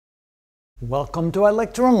Welcome to our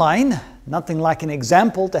lecture online. Nothing like an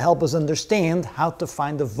example to help us understand how to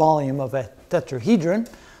find the volume of a tetrahedron.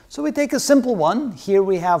 So we take a simple one. Here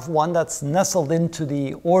we have one that's nestled into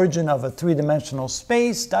the origin of a three-dimensional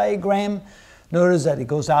space diagram. Notice that it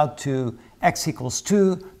goes out to x equals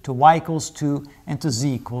 2, to y equals 2, and to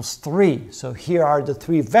z equals 3. So here are the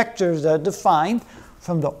three vectors that are defined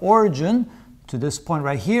from the origin to this point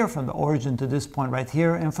right here, from the origin to this point right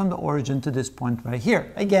here, and from the origin to this point right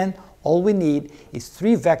here. Again, all we need is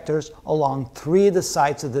three vectors along three of the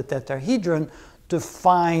sides of the tetrahedron to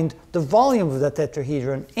find the volume of the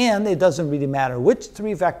tetrahedron, and it doesn't really matter which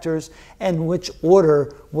three vectors and which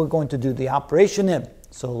order we're going to do the operation in.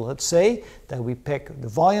 So let's say that we pick the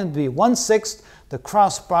volume to be 1/6 the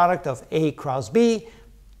cross product of A cross B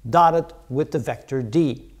dotted with the vector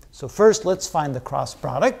D. So first let's find the cross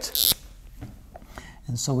product.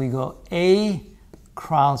 And so we go A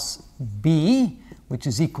cross B, which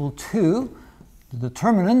is equal to the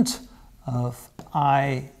determinant of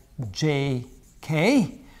ijk.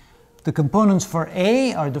 The components for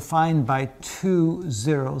A are defined by 2,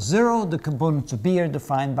 0, 0. The components of B are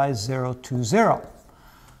defined by 0, 2, 0.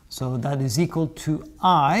 So that is equal to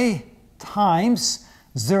I times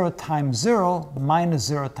 0 times 0 minus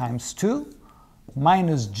 0 times 2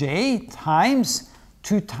 minus j times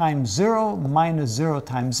 2 times 0 minus 0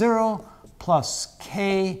 times 0 plus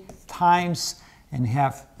k times, and you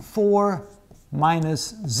have 4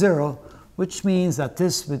 minus 0, which means that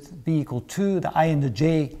this would be equal to, the I and the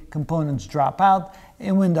j components drop out,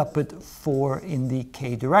 and we end up with 4 in the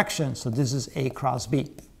k direction. So this is A cross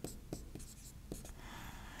B.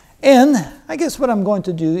 And I guess what I'm going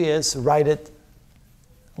to do is write it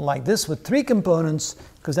like this with three components,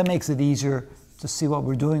 because that makes it easier to see what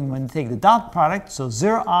we're doing when we take the dot product. So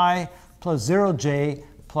 0i plus 0j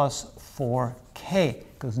plus 4k.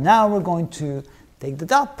 Because now we're going to take the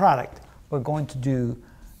dot product. We're going to do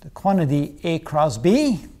the quantity A cross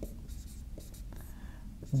B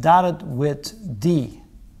dotted with D.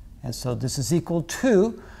 And so this is equal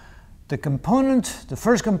to the component, the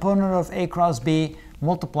first component of A cross B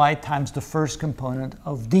multiplied times the first component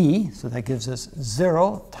of D. So that gives us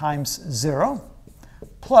 0 times 0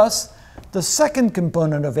 plus the second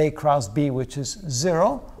component of A cross B, which is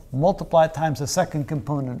 0, multiplied times the second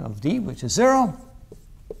component of D, which is 0,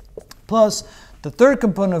 plus the third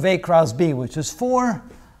component of A cross B, which is 4,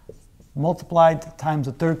 multiplied times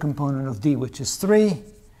the third component of D, which is 3.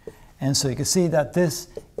 And so you can see that this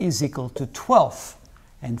is equal to 12.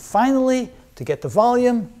 And finally, to get the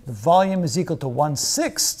volume is equal to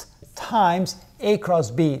 1/6 times A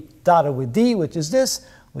cross B dotted with D, which is this,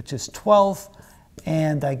 which is 12.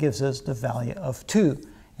 And that gives us the value of 2.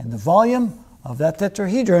 And the volume of that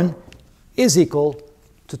tetrahedron is equal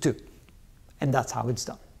to 2. And that's how it's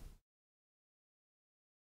done.